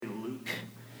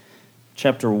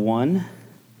chapter 1.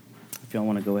 If y'all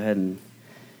want to go ahead and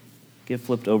get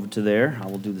flipped over to there, I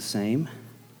will do the same.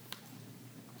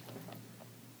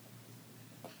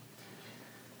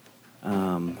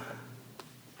 Man,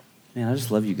 I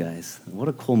just love you guys. What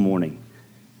a cool morning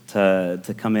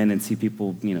to come in and see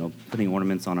people, putting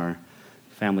ornaments on our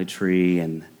family tree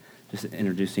and just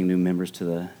introducing new members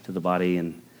to the body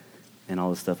and all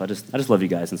this stuff. I just love you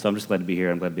guys, and so I'm just glad to be here.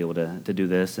 I'm glad to be able to do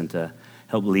this and to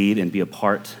help lead and be a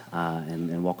part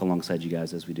and walk alongside you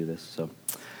guys as we do this. So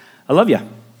I love you.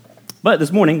 But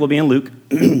this morning we'll be in Luke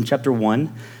chapter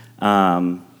 1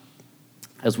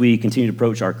 as we continue to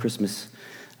approach our Christmas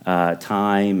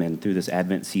time and through this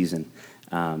Advent season.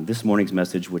 This morning's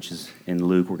message, which is in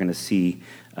Luke, we're going to see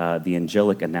the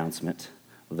angelic announcement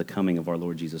of the coming of our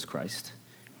Lord Jesus Christ.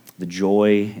 The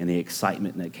joy and the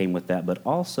excitement that came with that, but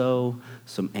also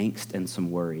some angst and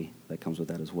some worry that comes with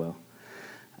that as well.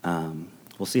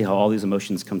 We'll see how all these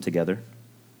emotions come together,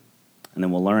 and then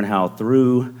we'll learn how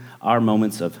through our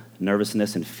moments of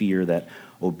nervousness and fear that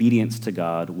obedience to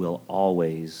God will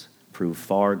always prove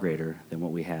far greater than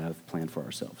what we have planned for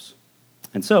ourselves.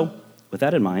 And so, with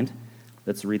that in mind,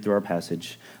 let's read through our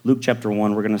passage. Luke chapter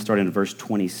 1, we're going to start in verse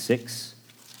 26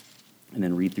 and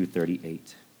then read through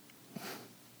 38.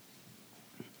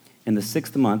 In the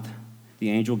 6th month, the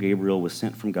angel Gabriel was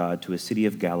sent from God to a city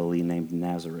of Galilee named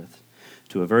Nazareth,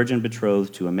 to a virgin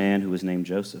betrothed to a man who was named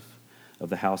Joseph, of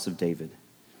the house of David.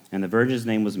 And the virgin's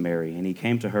name was Mary, and he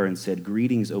came to her and said,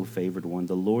 "Greetings, O favored one,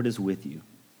 the Lord is with you."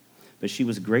 But she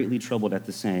was greatly troubled at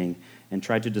the saying and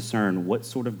tried to discern what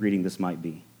sort of greeting this might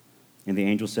be. And the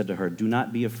angel said to her, "Do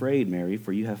not be afraid, Mary,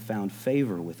 for you have found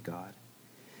favor with God.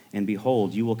 And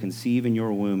behold, you will conceive in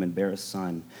your womb and bear a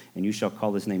son, and you shall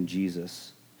call his name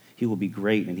Jesus. He will be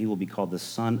great, and he will be called the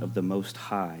Son of the Most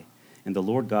High. And the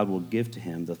Lord God will give to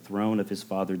him the throne of his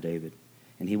father David,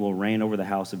 and he will reign over the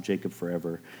house of Jacob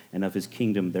forever, and of his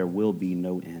kingdom there will be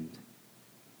no end."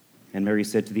 And Mary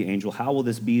said to the angel, "How will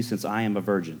this be, since I am a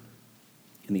virgin?"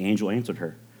 And the angel answered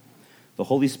her, "The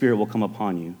Holy Spirit will come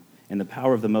upon you, and the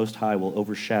power of the Most High will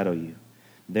overshadow you.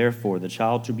 Therefore, the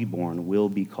child to be born will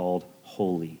be called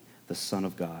Holy, the Son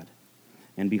of God.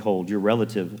 And behold, your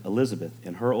relative Elizabeth,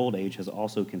 in her old age, has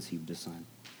also conceived a son.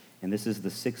 And this is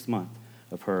the 6th month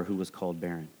of her who was called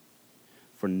barren.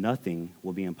 For nothing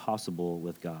will be impossible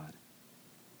with God."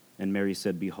 And Mary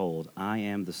said, "Behold, I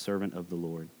am the servant of the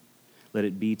Lord. Let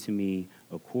it be to me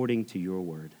according to your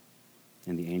word."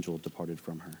 And the angel departed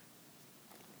from her.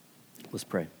 Let's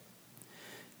pray.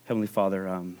 Heavenly Father,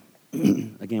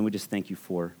 again, we just thank you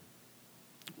for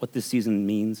what this season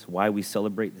means, why we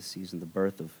celebrate this season, the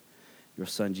birth of your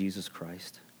Son, Jesus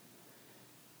Christ.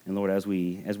 And Lord, as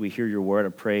we hear your word, I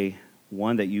pray,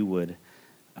 one, that you would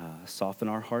soften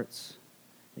our hearts,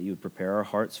 that you would prepare our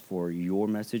hearts for your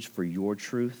message, for your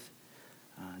truth,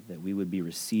 that we would be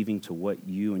receiving to what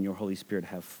you and your Holy Spirit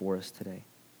have for us today.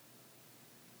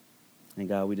 And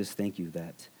God, we just thank you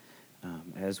that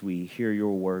as we hear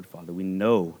your word, Father, we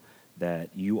know that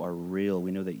you are real.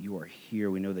 We know that you are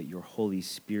here. We know that your Holy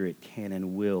Spirit can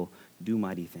and will do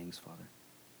mighty things, Father.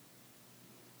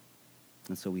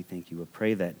 And so we thank you. I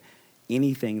pray that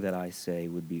anything that I say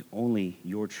would be only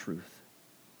your truth.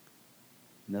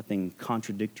 Nothing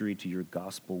contradictory to your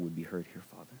gospel would be heard here,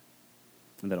 Father.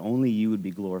 And that only you would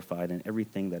be glorified in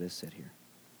everything that is said here.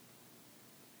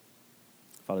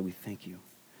 Father, we thank you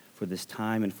for this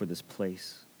time and for this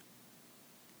place.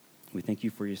 We thank you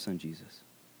for your Son, Jesus.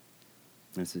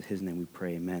 And it's in his name we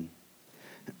pray, amen.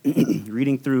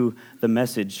 Reading through the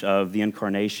message of the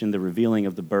incarnation, the revealing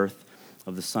of the birth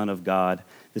of the Son of God,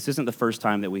 this isn't the first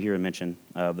time that we hear a mention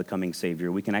of the coming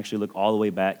Savior. We can actually look all the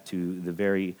way back to the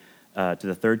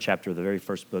 3rd chapter of the very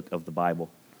first book of the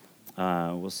Bible.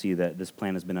 We'll see that this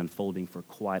plan has been unfolding for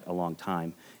quite a long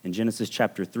time. In Genesis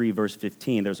chapter 3, verse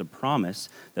 15, there's a promise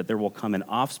that there will come an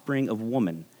offspring of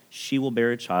woman. She will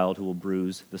bear a child who will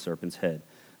bruise the serpent's head.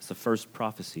 It's the first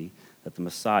prophecy that the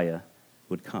Messiah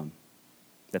would come,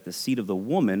 that the seed of the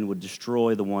woman would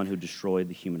destroy the one who destroyed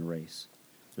the human race.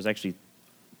 There's actually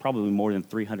probably more than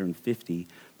 350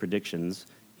 predictions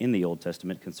in the Old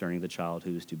Testament concerning the child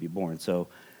who is to be born. So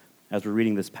as we're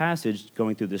reading this passage,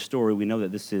 going through this story, we know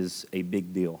that this is a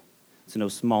big deal. It's no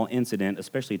small incident,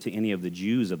 especially to any of the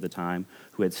Jews of the time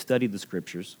who had studied the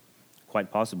scriptures. Quite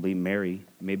possibly, Mary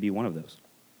may be one of those.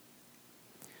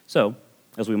 So,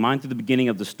 as we mind through the beginning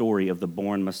of the story of the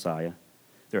born Messiah,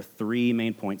 there are 3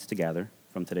 main points to gather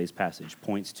from today's passage.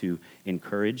 Points to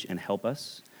encourage and help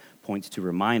us. Points to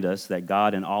remind us that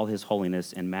God in all his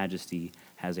holiness and majesty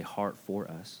has a heart for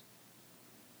us.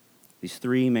 These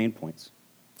 3 main points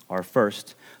are,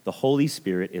 first, the Holy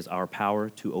Spirit is our power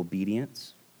to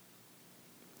obedience.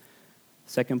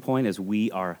 Second point is we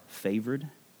are favored.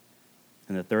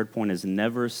 And the third point is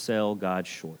never sell God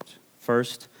short.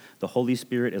 First, the Holy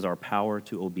Spirit is our power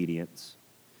to obedience.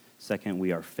 Second,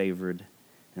 we are favored.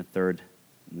 And third,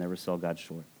 never sell God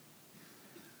short.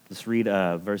 Let's read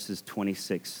verses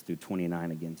 26 through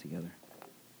 29 again together.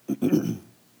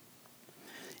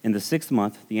 In the 6th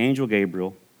month, the angel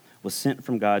Gabriel was sent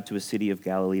from God to a city of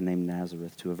Galilee named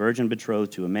Nazareth, to a virgin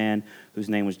betrothed to a man whose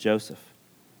name was Joseph,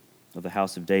 of the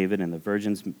house of David, and the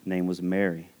virgin's name was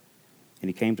Mary. And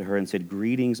he came to her and said,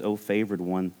 "Greetings, O favored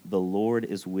one, the Lord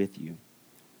is with you."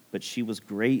 But she was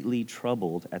greatly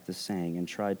troubled at the saying and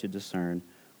tried to discern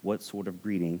what sort of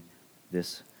greeting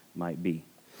this might be.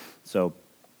 So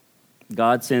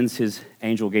God sends his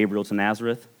angel Gabriel to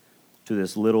Nazareth, to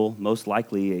this little, most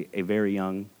likely a very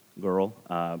young girl,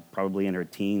 probably in her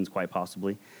teens, quite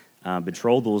possibly.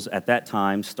 Betrothals at that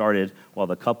time started while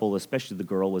the couple, especially the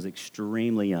girl, was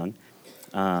extremely young.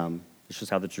 It's just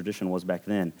how the tradition was back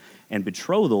then. And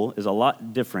betrothal is a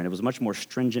lot different. It was much more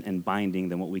stringent and binding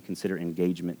than what we consider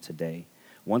engagement today.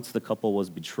 Once the couple was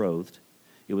betrothed,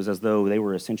 it was as though they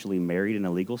were essentially married in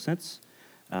a legal sense,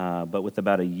 but with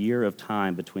about a year of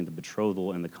time between the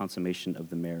betrothal and the consummation of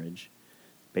the marriage.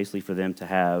 Basically for them to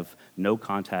have no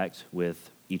contact with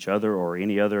each other or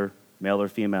any other male or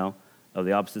female of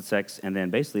the opposite sex, and then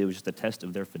basically it was just a test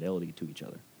of their fidelity to each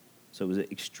other. So it was an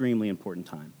extremely important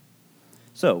time.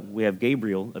 So we have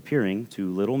Gabriel appearing to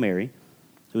little Mary,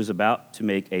 who is about to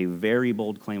make a very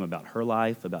bold claim about her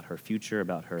life, about her future,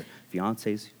 about her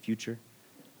fiance's future.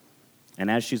 And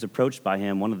as she's approached by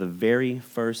him, one of the very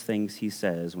first things he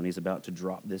says when he's about to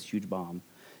drop this huge bomb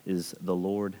is, "The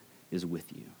Lord is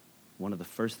with you." One of the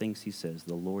first things he says,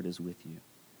 "The Lord is with you."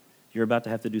 You're about to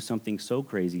have to do something so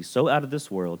crazy, so out of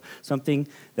this world, something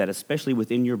that especially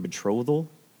within your betrothal,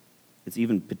 it's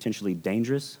even potentially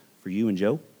dangerous for you and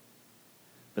Joe.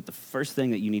 But the first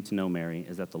thing that you need to know, Mary,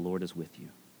 is that the Lord is with you.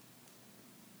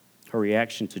 Her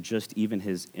reaction to just even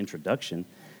his introduction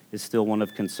is still one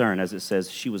of concern, as it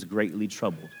says, she was greatly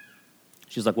troubled.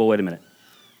 She's like, well, wait a minute.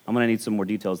 I'm going to need some more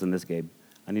details than this, Gabe.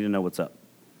 I need to know what's up.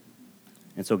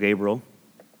 And so Gabriel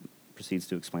proceeds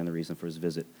to explain the reason for his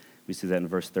visit. We see that in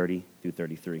verse 30 through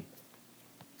 33.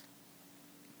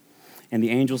 And the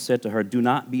angel said to her, "Do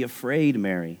not be afraid,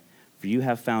 Mary, for you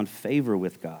have found favor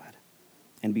with God.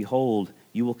 And behold,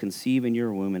 you will conceive in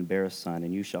your womb and bear a son,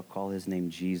 and you shall call his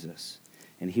name Jesus.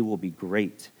 And he will be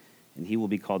great, and he will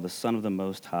be called the Son of the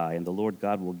Most High. And the Lord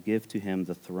God will give to him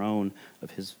the throne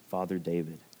of his father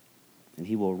David. And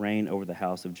he will reign over the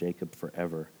house of Jacob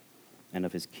forever, and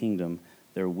of his kingdom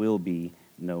there will be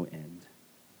no end."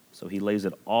 So he lays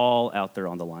it all out there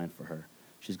on the line for her.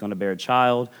 She's going to bear a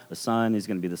child, a son. He's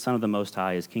going to be the Son of the Most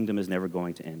High. His kingdom is never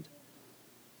going to end.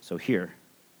 So here,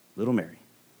 little Mary,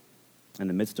 in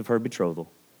the midst of her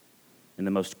betrothal, in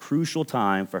the most crucial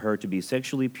time for her to be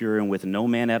sexually pure and with no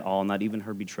man at all, not even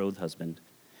her betrothed husband,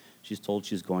 she's told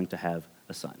she's going to have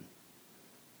a son.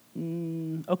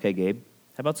 Okay, Gabe,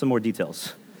 how about some more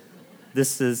details?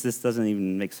 This doesn't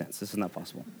even make sense. This is not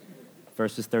possible.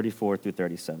 Verses 34 through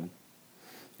 37.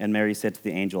 And Mary said to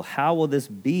the angel, "How will this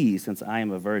be, since I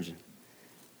am a virgin?"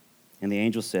 And the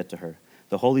angel said to her,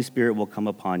 "The Holy Spirit will come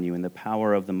upon you, and the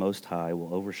power of the Most High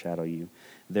will overshadow you.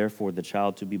 Therefore, the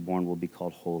child to be born will be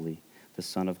called Holy, the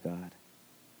Son of God."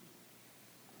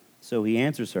 So he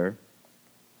answers her.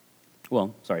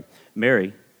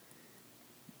 Mary,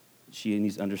 she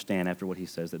needs to understand after what he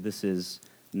says that this is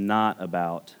not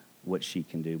about what she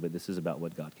can do, but this is about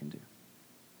what God can do.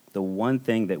 The one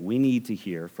thing that we need to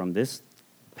hear from this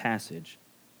passage,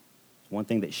 one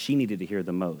thing that she needed to hear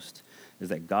the most, is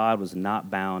that God was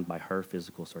not bound by her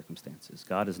physical circumstances.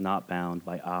 God is not bound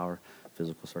by our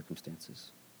physical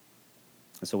circumstances.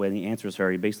 And so when he answers her,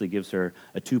 he basically gives her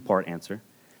a two-part answer.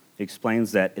 He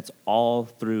explains that it's all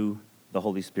through the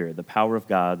Holy Spirit, the power of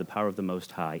God, the power of the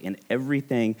Most High. And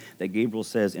everything that Gabriel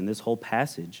says in this whole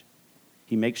passage,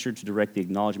 he makes sure to direct the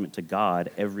acknowledgement to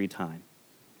God every time.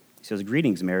 He says,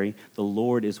 "Greetings, Mary, the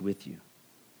Lord is with you.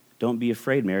 Don't be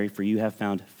afraid, Mary, for you have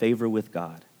found favor with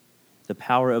God. The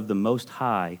power of the Most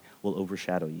High will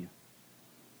overshadow you."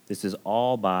 This is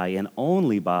all by and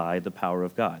only by the power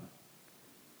of God.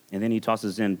 And then he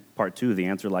tosses in part two of the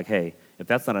answer like, hey, if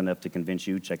that's not enough to convince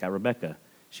you, check out Rebecca.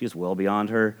 She is well beyond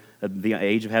the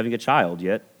age of having a child,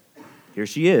 yet here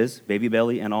she is, baby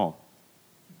belly and all.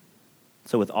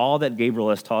 So with all that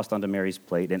Gabriel has tossed onto Mary's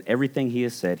plate and everything he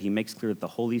has said, he makes clear that the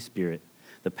Holy Spirit,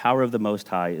 the power of the Most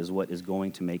High, is what is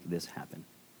going to make this happen.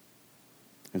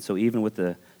 And so even with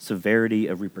the severity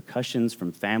of repercussions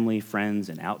from family, friends,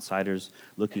 and outsiders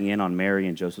looking in on Mary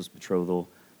and Joseph's betrothal,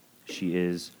 she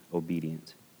is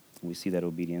obedient. And we see that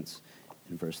obedience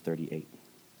in verse 38.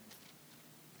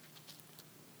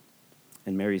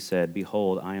 And Mary said,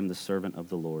 "Behold, I am the servant of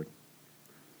the Lord.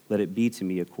 Let it be to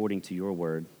me according to your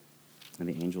word." And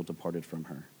the angel departed from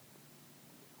her.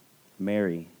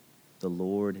 Mary, the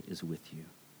Lord is with you.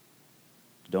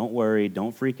 Don't worry,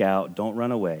 don't freak out, don't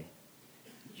run away.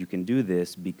 You can do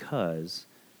this because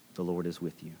the Lord is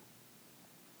with you.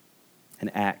 In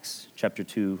Acts chapter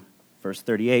 2, verse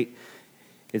 38,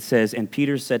 it says, "And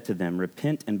Peter said to them,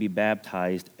 Repent and be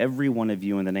baptized, every one of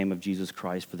you, in the name of Jesus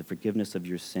Christ for the forgiveness of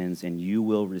your sins, and you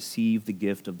will receive the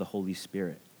gift of the Holy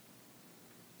Spirit."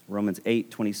 Romans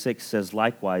 8:26 says,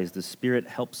 "Likewise, the Spirit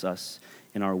helps us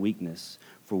in our weakness,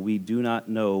 for we do not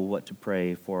know what to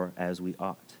pray for as we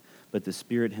ought. But the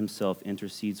Spirit himself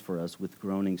intercedes for us with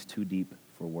groanings too deep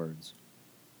for words."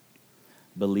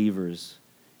 Believers,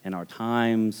 in our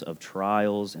times of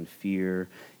trials and fear,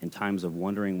 in times of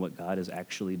wondering what God is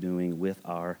actually doing with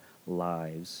our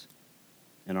lives,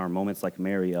 in our moments like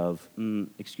Mary of,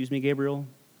 "Excuse me, Gabriel,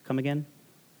 come again?"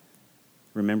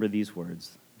 Remember these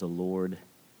words: the Lord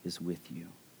is with you.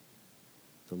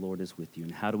 The Lord is with you.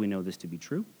 And how do we know this to be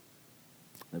true?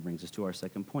 That brings us to our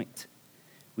second point.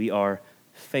 We are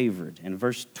favored. In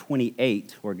verse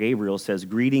 28, where Gabriel says,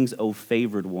 "Greetings, O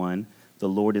favored one, the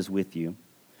Lord is with you,"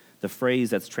 the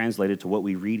phrase that's translated to what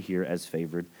we read here as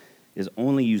favored is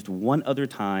only used one other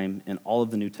time in all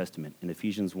of the New Testament, in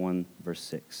Ephesians 1, verse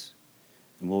 6.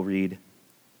 And we'll read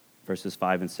verses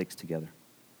 5 and 6 together.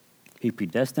 "He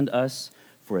predestined us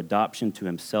for adoption to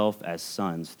himself as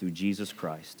sons through Jesus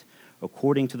Christ,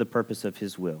 according to the purpose of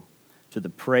his will, to the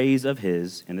praise of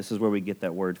his," and this is where we get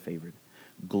that word favored,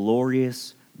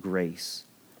 "glorious grace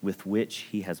with which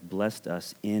he has blessed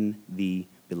us in the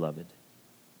beloved."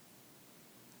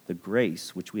 The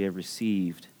grace which we have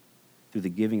received through the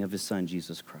giving of his Son,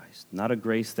 Jesus Christ. Not a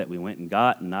grace that we went and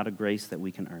got, and not a grace that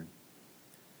we can earn.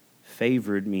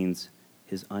 Favored means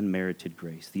his unmerited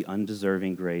grace, the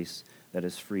undeserving grace that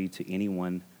is free to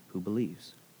anyone who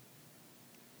believes.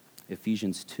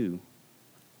 Ephesians 2,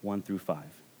 1 through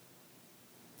 5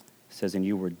 says, "And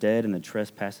you were dead in the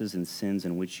trespasses and sins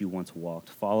in which you once walked,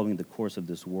 following the course of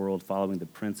this world, following the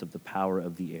prince of the power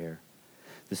of the air,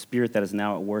 the spirit that is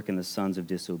now at work in the sons of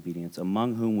disobedience,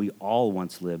 among whom we all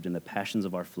once lived in the passions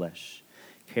of our flesh,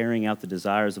 carrying out the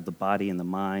desires of the body and the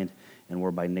mind, and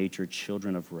were by nature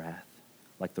children of wrath,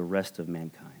 like the rest of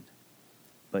mankind.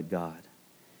 But God,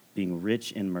 being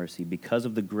rich in mercy, because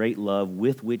of the great love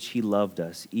with which he loved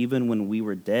us, even when we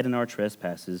were dead in our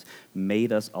trespasses,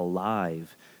 made us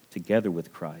alive together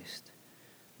with Christ.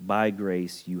 By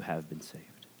grace you have been saved."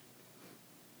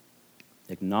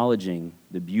 Acknowledging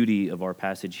the beauty of our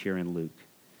passage here in Luke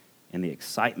and the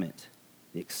excitement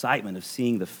of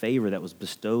seeing the favor that was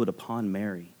bestowed upon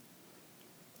Mary.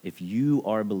 If you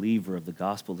are a believer of the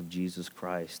gospel of Jesus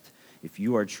Christ, if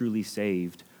you are truly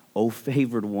saved, O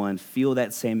favored one, feel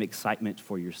that same excitement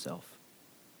for yourself.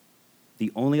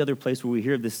 The only other place where we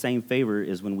hear of this same favor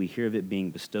is when we hear of it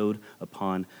being bestowed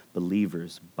upon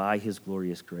believers by his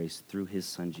glorious grace through his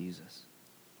Son Jesus.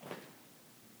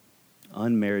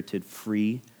 Unmerited,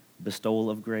 free bestowal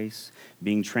of grace,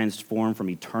 being transformed from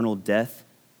eternal death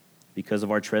because of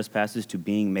our trespasses to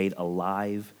being made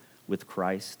alive with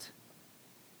Christ.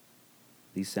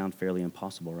 These sound fairly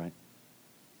impossible, right?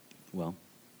 Well,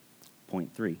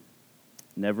 point 3,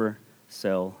 never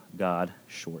sell God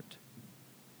short.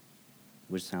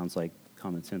 Which sounds like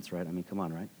common sense, right? I mean, come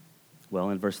on, right? Well,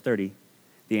 in verse 30,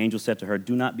 the angel said to her,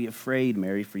 "Do not be afraid,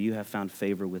 Mary, for you have found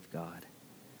favor with God."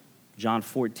 John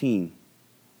 14,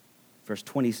 verse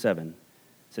 27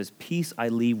 says, "Peace I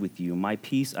leave with you, my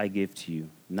peace I give to you.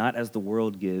 Not as the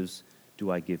world gives, do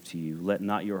I give to you. Let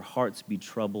not your hearts be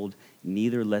troubled,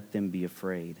 neither let them be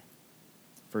afraid."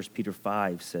 1 Peter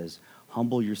 5 says,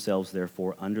 "Humble yourselves,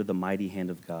 therefore, under the mighty hand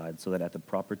of God, so that at the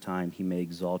proper time he may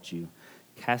exalt you,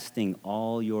 casting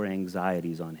all your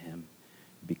anxieties on him,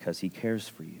 because he cares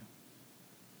for you."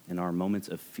 In our moments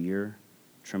of fear,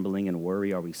 trembling, and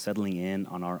worry, are we settling in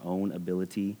on our own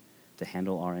ability to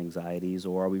handle our anxieties,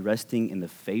 or are we resting in the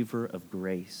favor of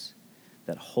grace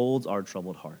that holds our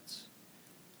troubled hearts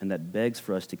and that begs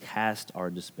for us to cast our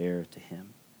despair to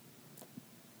him?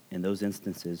 In those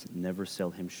instances, never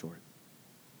sell him short.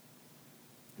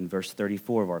 In verse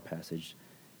 34 of our passage,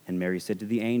 "And Mary said to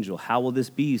the angel, 'How will this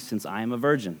be since I am a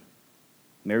virgin?'"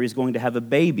 Mary's going to have a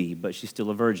baby, but she's still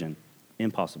a virgin.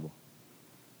 Impossible.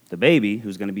 The baby,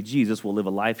 who's going to be Jesus, will live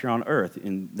a life here on earth,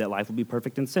 and that life will be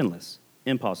perfect and sinless.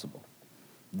 Impossible.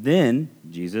 Then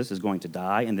Jesus is going to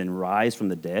die and then rise from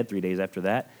the dead 3 days after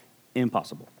that.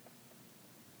 Impossible.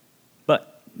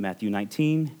 But Matthew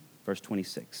 19, verse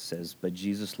 26 says, "But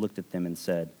Jesus looked at them and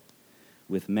said,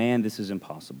 'With man this is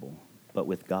impossible, But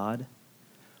with God,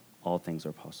 all things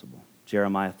are possible.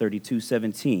 Jeremiah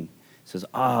 32:17 says,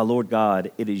 "Ah, Lord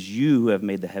God, it is you who have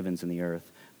made the heavens and the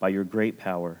earth. By your great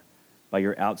power, by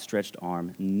your outstretched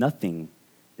arm, nothing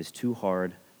is too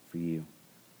hard for you."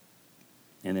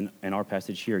 And then in our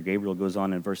passage here, Gabriel goes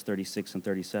on in verse 36 and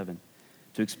 37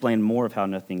 to explain more of how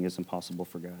nothing is impossible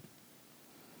for God.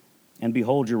 "And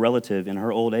behold, your relative in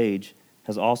her old age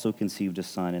has also conceived a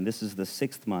son, and this is the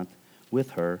 6th month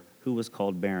with her who was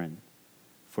called barren.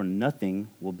 For nothing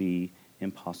will be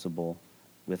impossible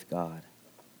with God."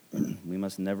 We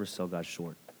must never sell God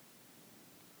short.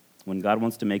 When God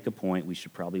wants to make a point, we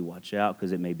should probably watch out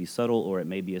because it may be subtle or it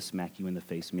may be a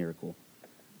smack-you-in-the-face miracle,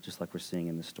 just like we're seeing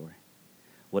in this story.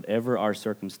 Whatever our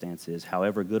circumstance is,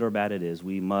 however good or bad it is,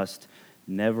 we must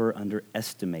never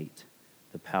underestimate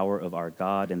the power of our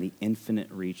God and the infinite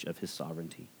reach of his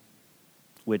sovereignty,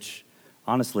 which,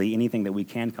 honestly, anything that we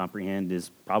can comprehend is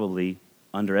probably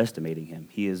underestimating him.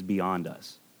 He is beyond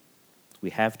us. We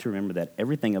have to remember that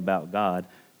everything about God,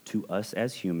 to us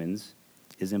as humans,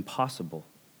 is impossible,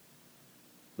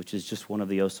 which is just one of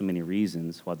the so many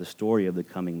reasons why the story of the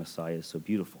coming Messiah is so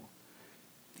beautiful.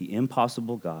 The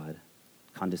impossible God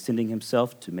condescending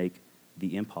himself to make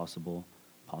the impossible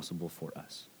possible for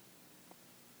us.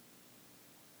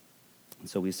 And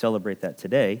so we celebrate that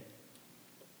today,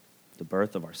 the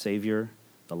birth of our Savior,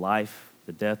 the life,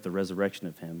 the death, the resurrection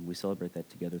of him. We celebrate that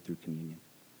together through communion.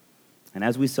 And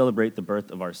as we celebrate the birth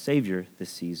of our Savior this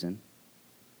season,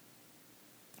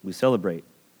 we celebrate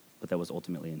what that was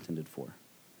ultimately intended for,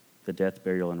 the death,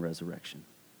 burial, and resurrection.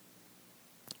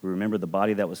 We remember the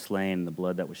body that was slain, the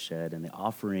blood that was shed, and the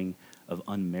offering of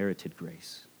unmerited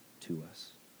grace to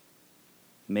us.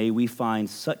 May we find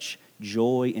such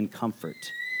joy and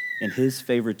comfort in his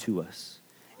favor to us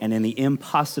and in the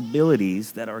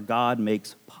impossibilities that our God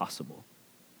makes possible,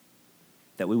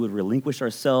 that we would relinquish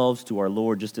ourselves to our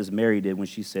Lord just as Mary did when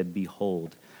she said,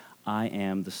 "Behold, I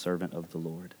am the servant of the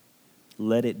Lord.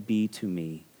 Let it be to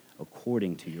me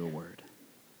according to your word."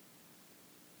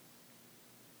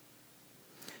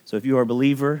 So if you are a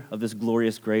believer of this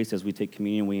glorious grace, as we take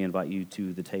communion, we invite you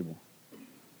to the table.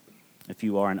 If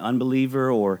you are an unbeliever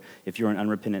or if you're an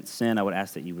unrepentant sin, I would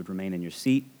ask that you would remain in your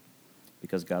seat,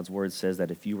 because God's word says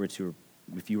that if you were to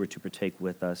partake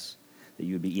with us, that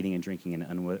you would be eating and drinking in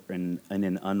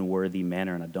an unworthy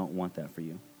manner, and I don't want that for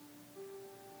you.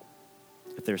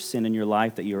 If there's sin in your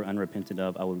life that you are unrepentant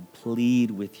of, I would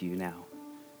plead with you now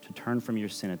to turn from your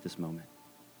sin at this moment.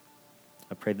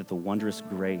 I pray that the wondrous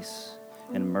grace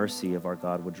and mercy of our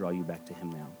God would draw you back to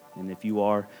him now. And if you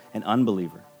are an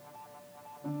unbeliever,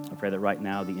 I pray that right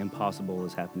now the impossible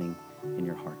is happening in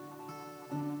your heart.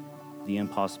 The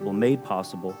impossible made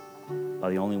possible by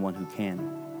the only one who can.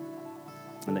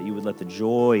 And that you would let the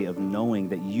joy of knowing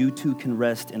that you too can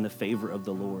rest in the favor of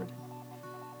the Lord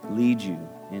lead you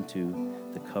into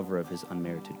the cover of his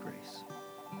unmerited grace.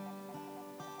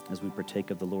 As we partake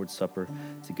of the Lord's Supper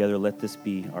together, let this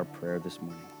be our prayer this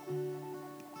morning.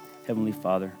 Heavenly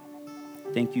Father,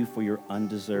 thank you for your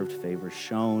undeserved favor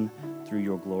shown through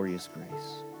your glorious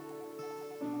grace,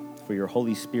 for your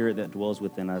Holy Spirit that dwells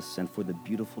within us, and for the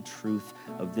beautiful truth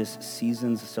of this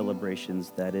season's celebrations,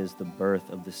 that is the birth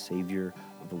of the Savior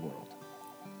of the world.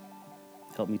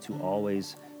 Help me to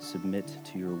always submit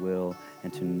to your will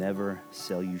and to never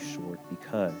sell you short,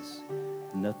 because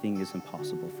nothing is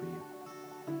impossible for you.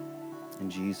 In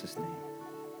Jesus' name,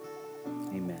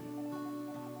 amen.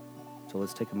 So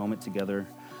let's take a moment together.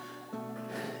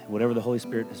 Whatever the Holy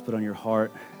Spirit has put on your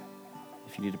heart,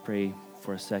 if you need to pray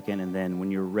for a second, and then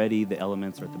when you're ready, the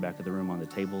elements are at the back of the room on the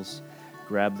tables.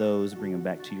 Grab those, bring them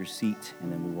back to your seat,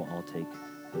 and then we will all take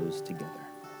those together.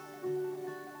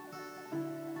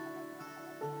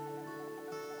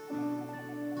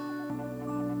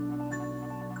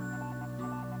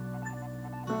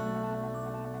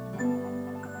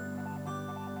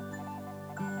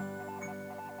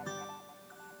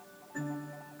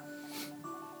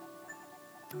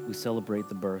 We celebrate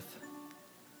the birth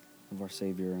of our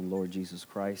Savior and Lord Jesus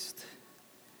Christ,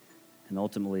 and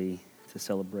ultimately to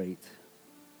celebrate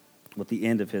what the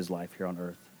end of his life here on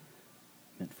earth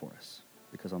meant for us.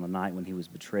 Because on the night when he was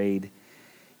betrayed,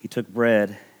 he took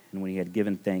bread, and when he had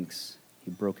given thanks,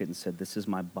 he broke it and said, "This is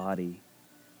my body,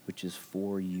 which is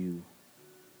for you.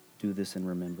 Do this in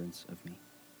remembrance of me."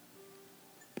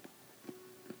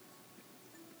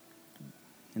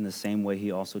 In the same way,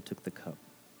 he also took the cup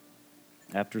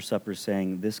after supper,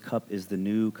 saying, "This cup is the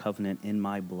new covenant in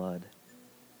my blood.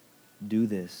 Do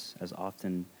this as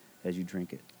often as you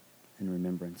drink it in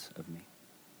remembrance of me."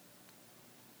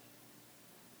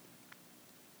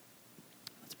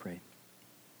 Let's pray.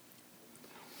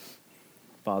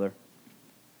 Father,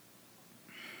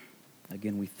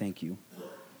 Again, we thank you.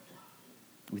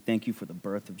 We thank you for the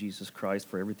birth of Jesus Christ,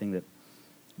 for everything that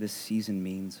this season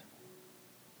means.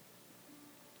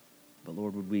 But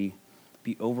Lord, would we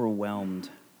be overwhelmed?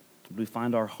 Would we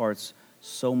find our hearts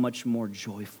so much more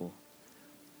joyful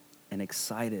and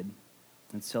excited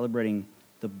and celebrating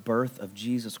the birth of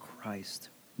Jesus Christ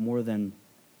more than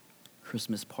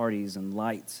Christmas parties and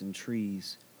lights and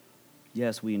trees?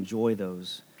 Yes, we enjoy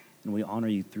those and we honor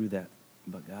you through that.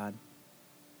 But God,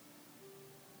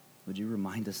 would you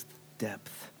remind us the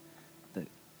depth, the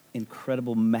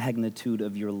incredible magnitude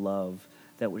of your love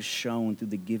that was shown through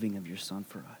the giving of your Son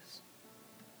for us?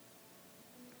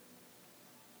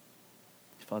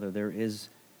 Father, there is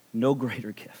no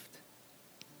greater gift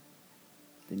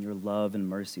than your love and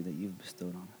mercy that you've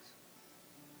bestowed on us.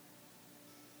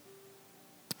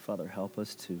 Father, help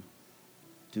us to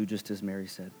do just as Mary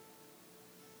said,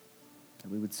 that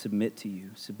we would submit to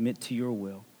you, submit to your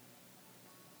will,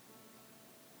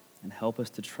 and help us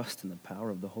to trust in the power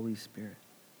of the Holy Spirit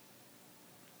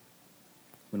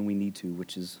when we need to,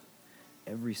 which is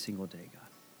every single day, God.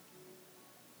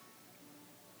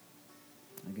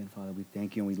 Again, Father, we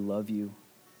thank you and we love you.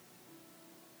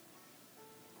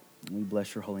 And we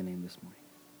bless your holy name this morning.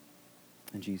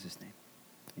 In Jesus' name,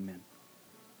 amen.